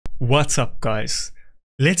What's up, guys?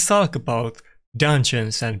 Let's talk about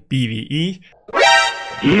dungeons and PvE.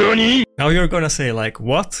 NANI? Now you're gonna say like,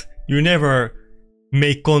 what? You never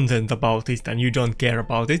make content about it and you don't care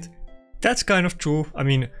about it? That's kind of true. I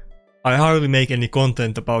mean, I hardly make any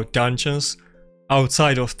content about dungeons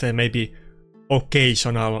outside of the maybe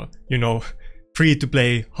occasional,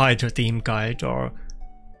 free-to-play Hydra team guide or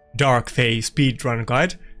Dark Phase speedrun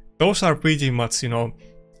guide. Those are pretty much,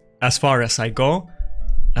 as far as I go.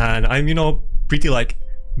 And I'm, pretty like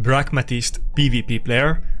pragmatist PvP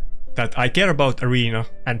player that I care about arena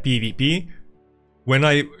and PvP. When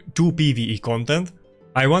I do PvE content,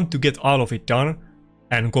 I want to get all of it done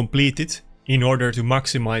and complete it in order to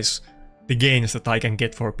maximize the gains that I can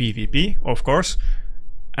get for PvP, of course.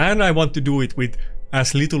 And I want to do it with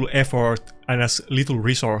as little effort and as little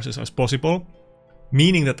resources as possible.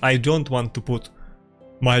 Meaning that I don't want to put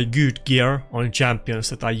my good gear on champions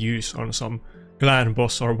that I use on some clan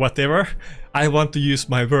boss or whatever. I want to use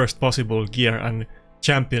my worst possible gear and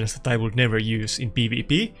champions that I would never use in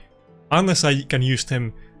PvP, unless I can use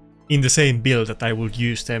them in the same build that I would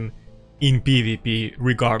use them in PvP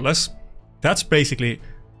regardless. That's basically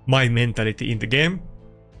my mentality in the game.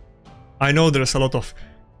 I know there's a lot of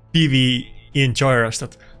PvE enjoyers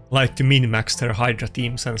that like to min-max their Hydra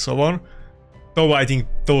teams and so on, though I think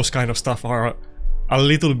those kind of stuff are a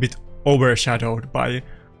little bit overshadowed by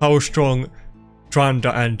how strong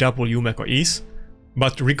Tranda and Double Yumeko is.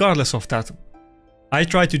 But regardless of that, I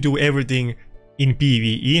try to do everything in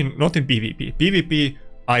PvE, not in PvP. PvP,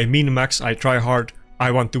 I min-max, I try hard,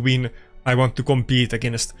 I want to win, I want to compete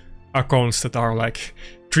against accounts that are like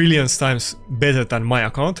trillions times better than my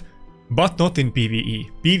account, but not in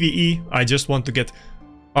PvE. PvE, I just want to get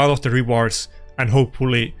all of the rewards and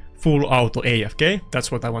hopefully full auto AFK,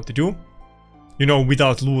 that's what I want to do.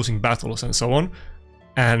 Without losing battles and so on.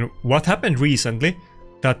 And what happened recently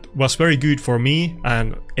that was very good for me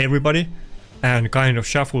and everybody and kind of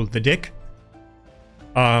shuffled the deck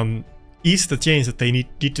is the change that they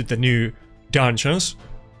did to the new dungeons.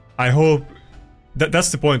 I hope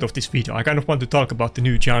that's the point of this video. I kind of want to talk about the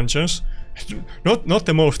new dungeons. Not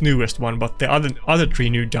the most newest one, but the other three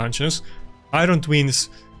new dungeons. Iron Twins,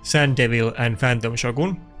 Sand Devil and Phantom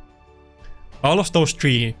Shogun. All of those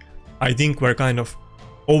three I think were kind of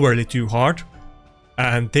overly too hard.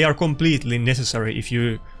 And they are completely necessary if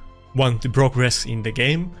you want to progress in the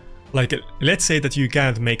game. Like, let's say that you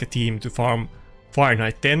can't make a team to farm Fire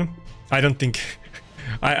Knight 10. I don't think...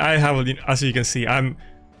 I have, as you can see, I'm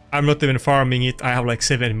not even farming it. I have like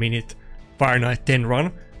 7-minute Fire Knight 10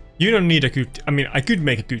 run. You don't need a good... I mean, I could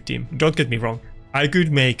make a good team, don't get me wrong. I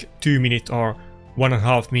could make 2-minute or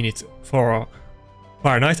 1.5 minutes for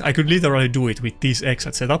Fire Knight. I could literally do it with this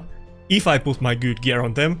exit setup if I put my good gear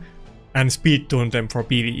on them and speed tune them for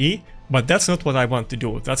PvE, but that's not what I want to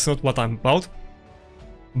do, that's not what I'm about.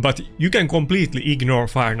 But you can completely ignore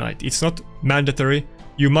Fire Knight, it's not mandatory,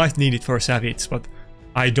 you might need it for Savage, but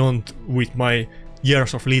I don't with my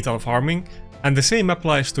years of lethal farming. And the same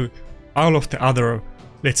applies to all of the other,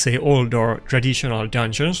 let's say, old or traditional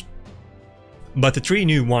dungeons. But the three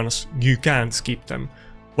new ones, you can't skip them.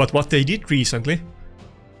 But what they did recently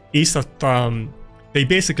is that they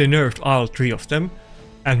basically nerfed all three of them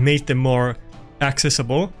and made them more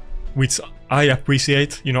accessible, which I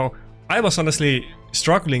appreciate. I was honestly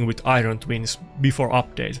struggling with Iron Twins before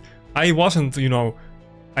update. I wasn't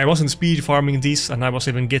speed farming this, and I was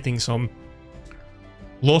even getting some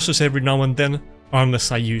losses every now and then,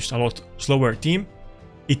 unless I used a lot slower team.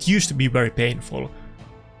 It used to be very painful.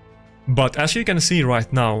 But as you can see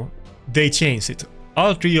right now, they changed it.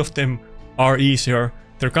 All three of them are easier.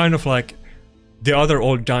 They're kind of like the other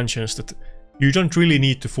old dungeons that you don't really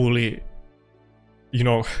need to fully,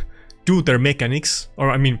 do their mechanics.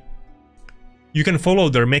 Or I mean, you can follow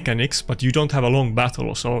their mechanics, but you don't have a long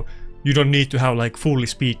battle, so you don't need to have like fully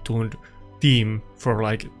speed-tuned team for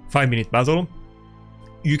like 5-minute battle.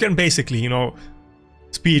 You can basically,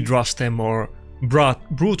 speed rush them or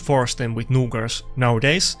brute force them with Nugers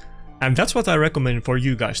nowadays, and that's what I recommend for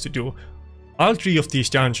you guys to do. All three of these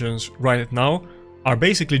dungeons right now are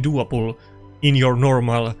basically doable in your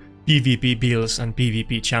normal PvP builds and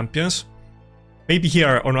PvP champions. Maybe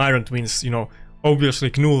here on Iron Twins,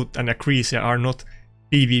 obviously Knut and Acrisia are not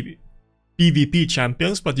PvP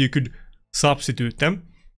champions, but you could substitute them.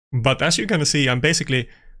 But as you can see, I'm basically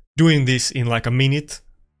doing this in like a minute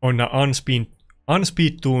on an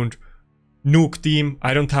unspeed-tuned nuke team.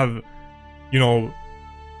 I don't have, 100%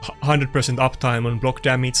 uptime on block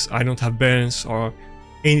damage. I don't have burns or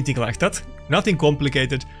anything like that. Nothing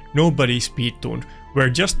complicated, nobody speed-tuned. We're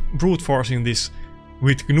just brute forcing this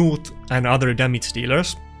with Knut and other damage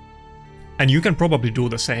dealers. And you can probably do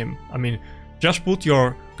the same. I mean, just put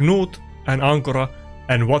your Knut and Ankora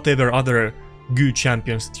and whatever other good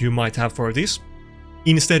champions that you might have for this,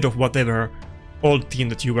 instead of whatever old team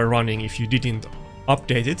that you were running if you didn't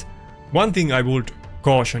update it. One thing I would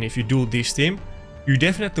caution if you do this team, you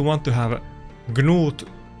definitely want to have Knut,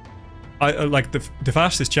 like the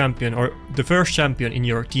fastest champion or the first champion in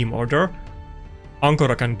your team order.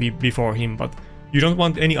 Ankora can be before him, but you don't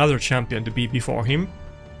want any other champion to be before him,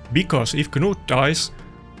 because if Knut dies,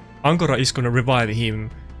 Ankora is gonna revive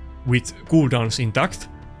him with cooldowns intact,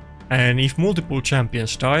 and if multiple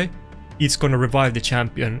champions die, it's gonna revive the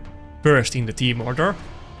champion first in the team order.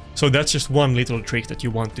 So that's just one little trick that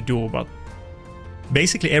you want to do, but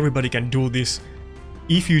basically everybody can do this.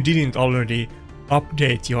 If you didn't already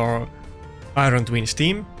update your Iron Twins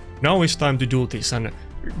team, now it's time to do this and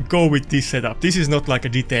go with this setup. This is not like a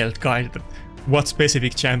detailed guide that what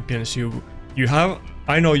specific champions you have.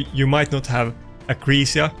 I know you might not have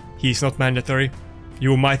Acrisia, he's not mandatory.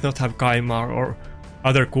 You might not have Kaimar or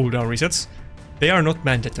other cooldown resets. They are not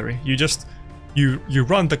mandatory. You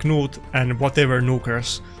run the Knut and whatever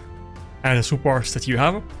nukers and supports that you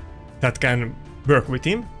have that can work with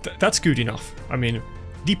him. That's good enough. I mean,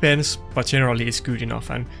 depends, but generally it's good enough,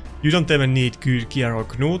 and you don't even need good gear or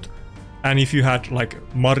Knut. And if you had like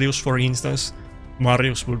Marius, for instance,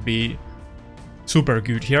 Marius would be super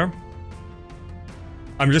good here.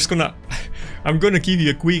 I'm gonna give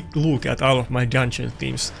you a quick look at all of my dungeon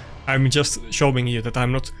teams. I'm just showing you that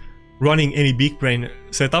I'm not running any big brain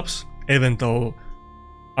setups, even though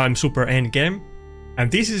I'm super endgame.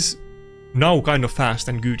 And this is now kind of fast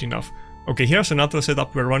and good enough. Okay, here's another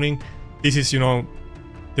setup we're running. This is, you know,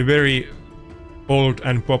 the very old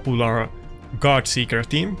and popular Godseeker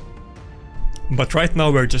team. But right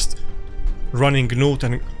now we're just running Knut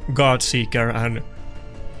and Godseeker and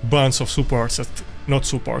bunch of supports that, not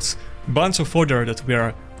supports, bunch of fodder that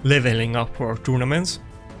we're leveling up for tournaments.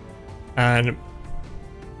 And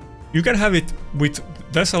you can have it with,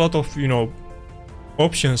 there's a lot of, you know,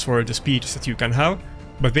 options for the speeds that you can have,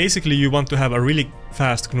 but basically you want to have a really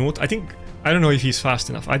fast Knut. I don't know if he's fast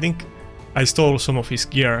enough. I think I stole some of his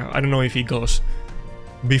gear. I don't know if he goes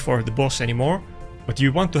before the boss anymore, but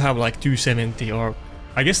you want to have like 270, or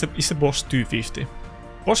I guess is the boss 250.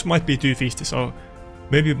 Boss might be 250, so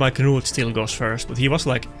maybe my Knut still goes first, but he was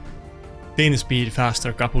like 10 speed faster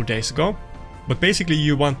a couple days ago. But basically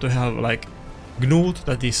you want to have like Knut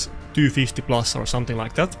that is 250 plus or something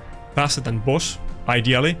like that, faster than boss,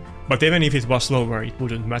 ideally, but even if it was slower it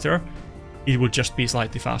wouldn't matter, it would just be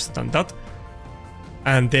slightly faster than that,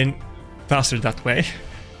 and then faster that way.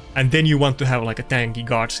 And then you want to have like a tanky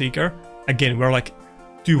Godseeker. Again, we're like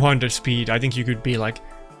 200 speed, I think you could be like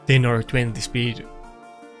 10 or 20 speed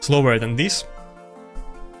slower than this.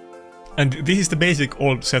 And this is the basic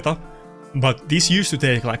old setup, but this used to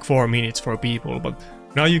take like 4 minutes for people, but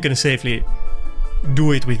now you can safely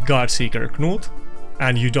do it with Godseeker Knut,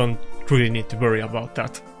 and you don't really need to worry about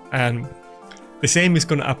that. And the same is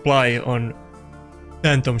gonna apply on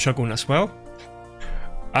Phantom Shogun as well.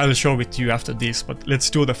 I'll show it to you after this, but let's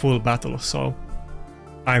do the full battle, so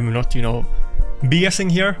I'm not, you know,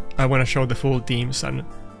 BSing here. I wanna show the full teams and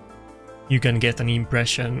you can get an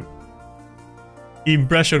impression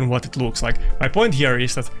what it looks like. My point here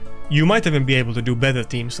is that you might even be able to do better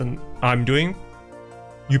teams than I'm doing.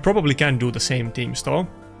 You probably can do the same teams though.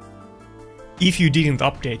 If you didn't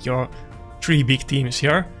update your 3 big teams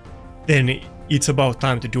here, then it's about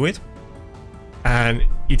time to do it. And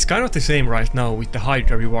it's kind of the same right now with the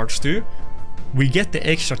Hydra rewards too. We get the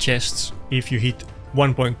extra chests if you hit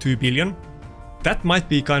 1.2 billion. That might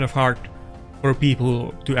be kind of hard for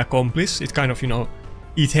people to accomplish. It kind of, you know,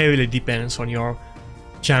 it heavily depends on your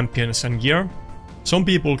champions and gear. Some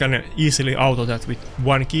people can easily auto that with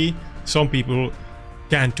 1 key, some people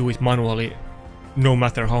can't do it manually no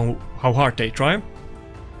matter how hard they try.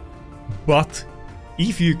 But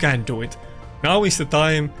if you can do it, now is the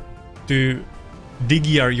time to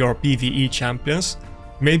de-gear your PvE champions.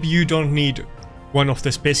 Maybe you don't need one of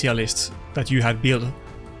the specialists that you had built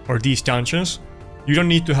for these dungeons. You don't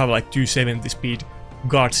need to have like 270 speed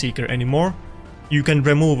Godseeker anymore. You can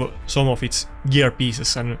remove some of its gear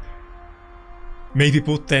pieces and maybe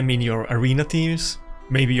put them in your arena teams,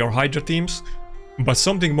 maybe your Hydra teams, but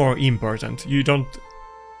something more important. You don't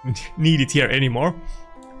need it here anymore.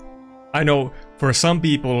 I know for some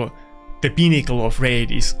people the pinnacle of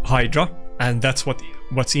raid is Hydra, and that's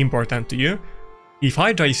what's important to you. If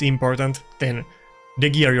Hydra is important, then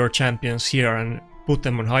de-gear your champions here and put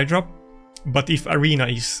them on Hydra. But if arena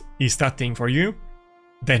is that thing for you,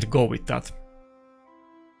 then go with that.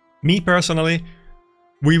 Me personally,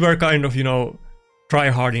 we were kind of, you know,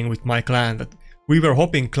 tryharding with my clan, that we were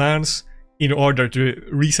hopping clans in order to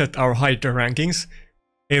reset our Hydra rankings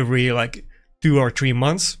every like 2 or 3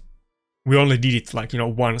 months. We only did it like, you know,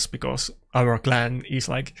 once because our clan is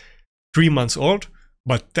like 3 months old,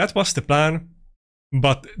 but that was the plan.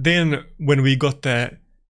 But then when we got the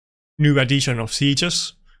new addition of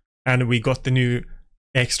sieges and we got the new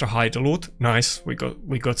extra Hydra loot, nice, we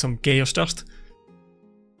got some chaos dust.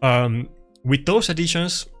 With those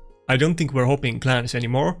additions, I don't think we're hopping clans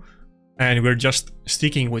anymore, and we're just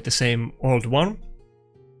sticking with the same old one.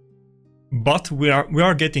 But we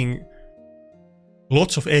are getting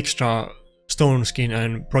lots of extra stone skin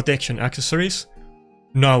and protection accessories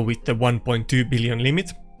now with the 1.2 billion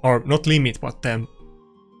limit, or not limit, but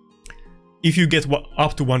if you get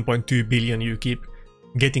up to 1.2 billion, you keep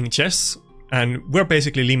getting chests, and we're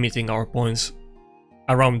basically limiting our points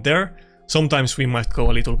around there. Sometimes we might go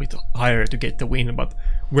a little bit higher to get the win, but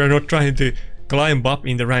we're not trying to climb up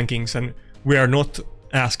in the rankings, and we are not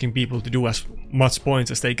asking people to do as much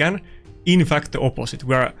points as they can. In fact, the opposite.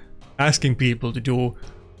 We are asking people to do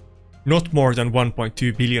not more than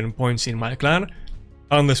 1.2 billion points in my clan,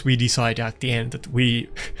 unless we decide at the end that we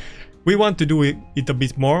want to do it a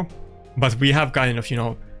bit more. But we have kind of, you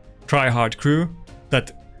know, try-hard crew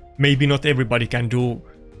that maybe not everybody can do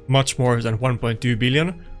much more than 1.2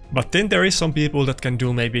 billion, but then there is some people that can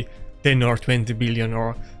do maybe 10 or 20 billion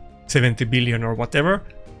or 70 billion or whatever,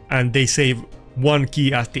 and they save one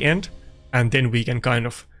key at the end, and then we can kind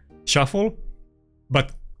of shuffle.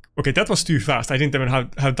 But okay, that was too fast. I didn't even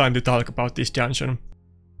have time to talk about this dungeon.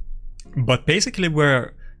 But basically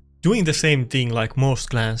we're doing the same thing like most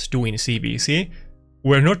clans do in CBC.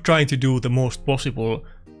 We're not trying to do the most possible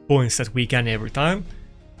points that we can every time.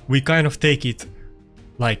 We kind of take it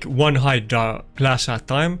like one Hydra clash at a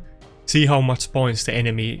time, see how much points the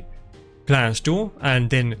enemy clans do, and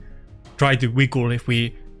then try to wiggle if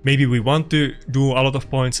maybe we want to do a lot of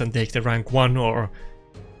points and take the rank 1, or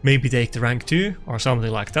maybe take the rank 2 or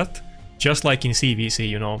something like that. Just like in CVC,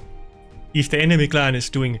 you know. If the enemy clan is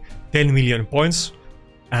doing 10 million points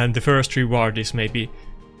and the first reward is maybe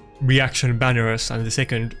reaction banners and the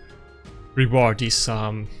second reward is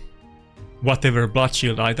whatever blood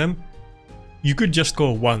shield item, you could just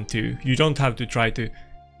go 1-2. You don't have to try to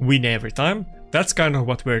win every time. That's kind of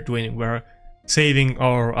what we're doing. We're saving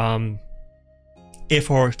our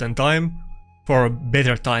effort and time for a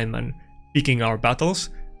better time and picking our battles.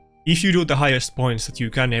 If you do the highest points that you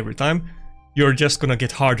can every time, you're just gonna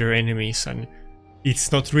get harder enemies, and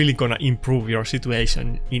it's not really gonna improve your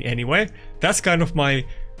situation in any way. That's kind of my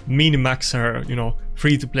min-maxer, you know,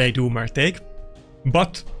 free-to-play doomer take.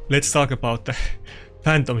 But let's talk about the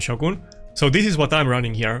Phantom Shogun. So this is what I'm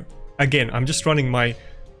running here. Again, I'm just running my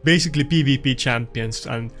basically PvP champions,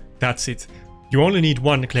 and that's it. You only need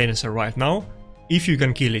one cleanser right now, if you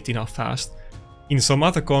can kill it enough fast. In some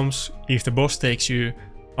other comps, if the boss takes you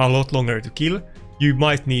a lot longer to kill, you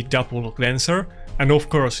might need double cleanser. And of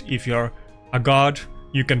course, if you're a god,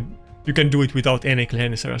 you can do it without any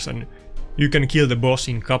cleansers, and you can kill the boss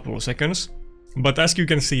in a couple of seconds. But as you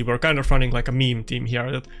can see, we're kind of running like a meme team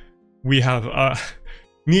here, that we have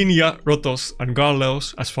Ninja, Rotos and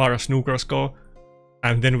Galleos as far as nukers go,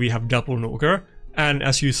 and then we have double nuker, and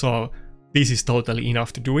as you saw, this is totally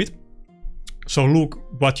enough to do it. So look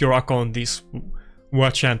what your account is,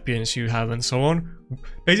 what champions you have and so on.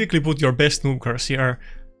 Basically put your best nukers here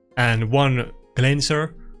and one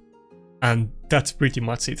cleanser, and that's pretty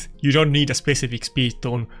much it. You don't need a specific speed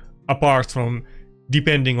tone, apart from,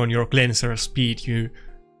 depending on your cleanser speed, you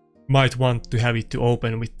might want to have it to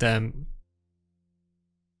open with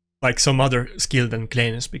like some other skill than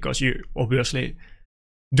cleanse, because you obviously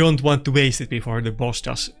don't want to waste it before the boss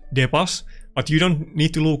does debuffs. But you don't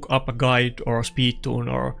need to look up a guide or a speed tune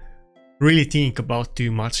or really think about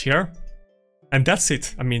too much here. And that's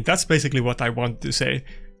it. I mean, that's basically what I want to say.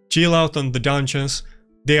 Chill out on the dungeons.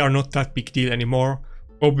 They are not that big deal anymore.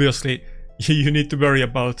 Obviously, you need to worry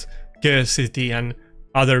about Chaos City and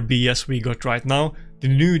other BS we got right now. The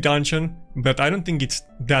new dungeon, but I don't think it's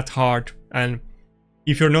that hard. And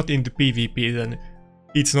if you're not into PvP, then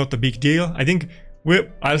it's not a big deal. I think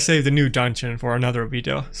I'll save the new dungeon for another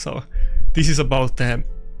video. So this is about the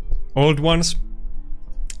old ones.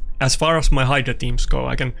 As far as my Hydra teams go,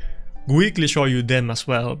 I can quickly show you them as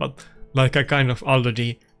well, but like I kind of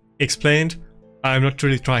already explained, I'm not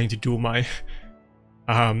really trying to do my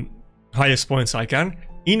highest points I can.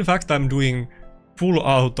 In fact, I'm doing full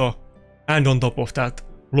auto, and on top of that,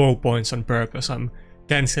 low points on purpose. I'm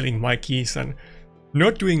cancelling my keys and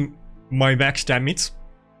not doing my max damage.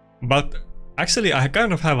 But actually, I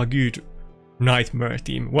kind of have a good nightmare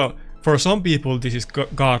team. Well, for some people this is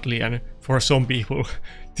godly, and for some people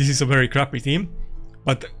this is a very crappy team.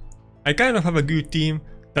 But I kind of have a good team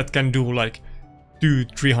that can do like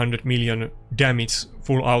 200-300 million damage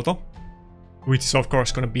full auto, which is of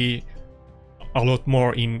course gonna be a lot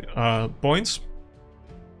more in points.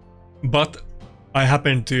 But I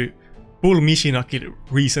happened to pull Mishinaki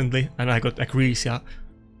recently, and I got Acrisia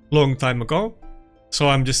long time ago. So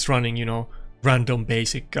I'm just running, you know, random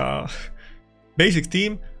basic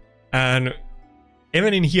team, and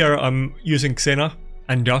even in here I'm using Xena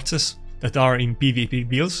and Duchess that are in PvP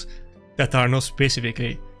builds that are not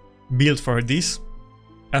specifically built for this.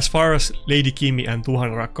 As far as Lady Kimi and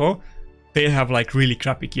Tuhanrak go, they have like really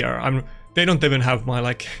crappy gear. They don't even have my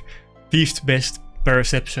like 5th best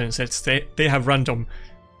perception sets. They have random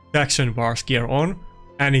faction bars gear on,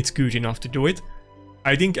 and it's good enough to do it.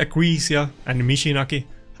 I think Acrisia and Mishinaki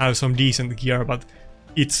have some decent gear, but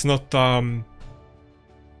it's not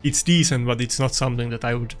it's decent, but it's not something that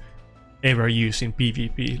I would ever use in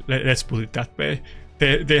PvP. Let's put it that way.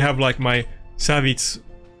 They have like my Savage.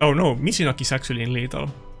 Oh no, Mishinaki is actually in lethal.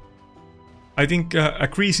 I think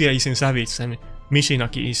Acrisia is in Savage and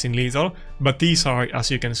Mishinaki is in lethal, but these are, as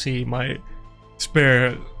you can see, my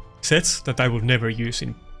spare sets that I would never use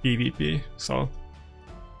in PvP. So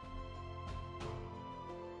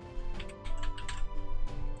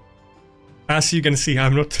as you can see,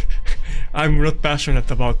 I'm not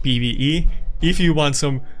passionate about PvE. If you want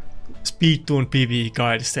some speedtune PvE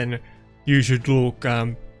guides, then you should look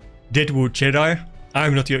Deadwood Jedi.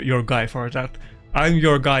 I'm not your guy for that. I'm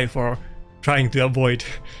your guy for trying to avoid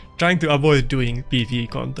doing PvE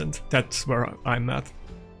content. That's where I'm at.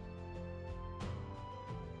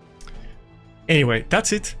 Anyway,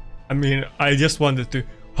 that's it. I mean, I just wanted to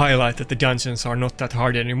highlight that the dungeons are not that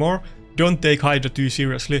hard anymore. Don't take Hydra too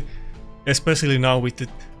seriously, especially now with the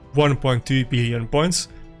 1.2 billion points.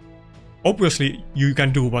 Obviously, you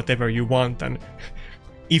can do whatever you want, and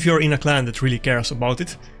if you're in a clan that really cares about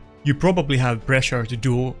it, you probably have pressure to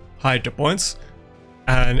do Hydra points.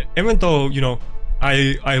 And even though, you know,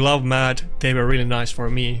 I love Mad, they were really nice for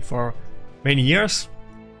me for many years,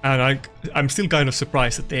 and I'm still kind of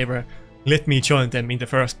surprised that they ever let me join them in the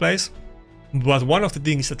first place. But one of the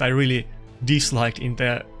things that I really disliked in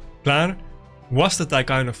the clan was that I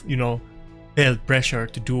kind of, you know, felt pressure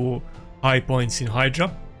to do high points in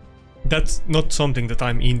Hydra. That's not something that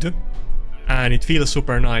I'm into, and it feels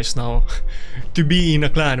super nice now to be in a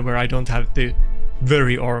clan where I don't have to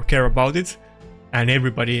worry or care about it, and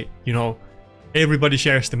everybody, you know, everybody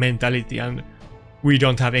shares the mentality, and we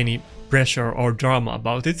don't have any pressure or drama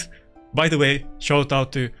about it. By the way, shout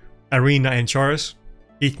out to Arena Enchorers.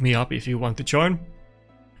 Hit me up if you want to join.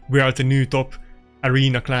 We are the new top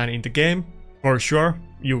arena clan in the game, for sure,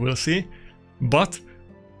 you will see. But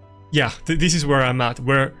yeah, this is where I'm at.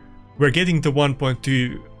 We're getting the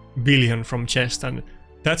 1.2 billion from chest, and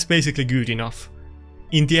that's basically good enough.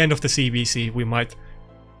 In the end of the CBC, we might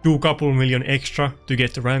do a couple million extra to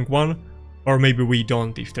get to rank 1, or maybe we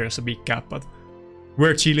don't if there's a big gap, but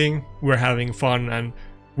we're chilling, we're having fun, and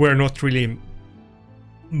we're not really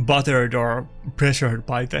bothered or pressured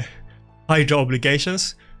by the Hydra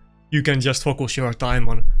obligations. You can just focus your time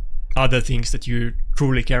on other things that you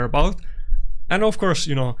truly care about. And of course,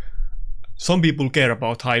 you know, some people care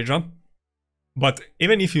about Hydra, but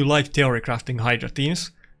even if you like theory crafting Hydra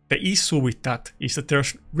teams, the issue with that is that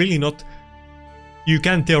there's really not... You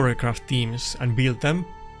can theory craft teams and build them,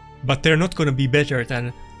 but they're not gonna be better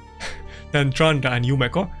than Tranda and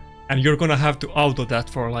Yumeko, and you're gonna have to auto that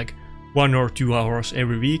for like 1 or 2 hours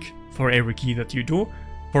every week for every key that you do.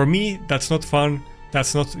 For me, that's not fun,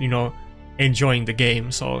 that's not, you know, enjoying the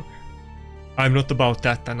game, so I'm not about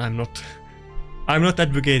that, and I'm not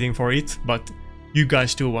advocating for it, but you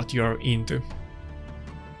guys do what you're into.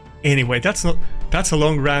 Anyway, that's a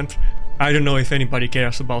long rant. I don't know if anybody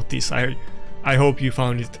cares about this. I hope you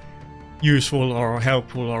found it useful or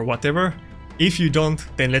helpful or whatever. If you don't,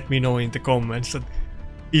 then let me know in the comments that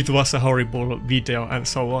it was a horrible video and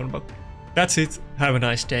so on. But that's it. Have a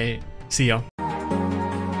nice day. See ya.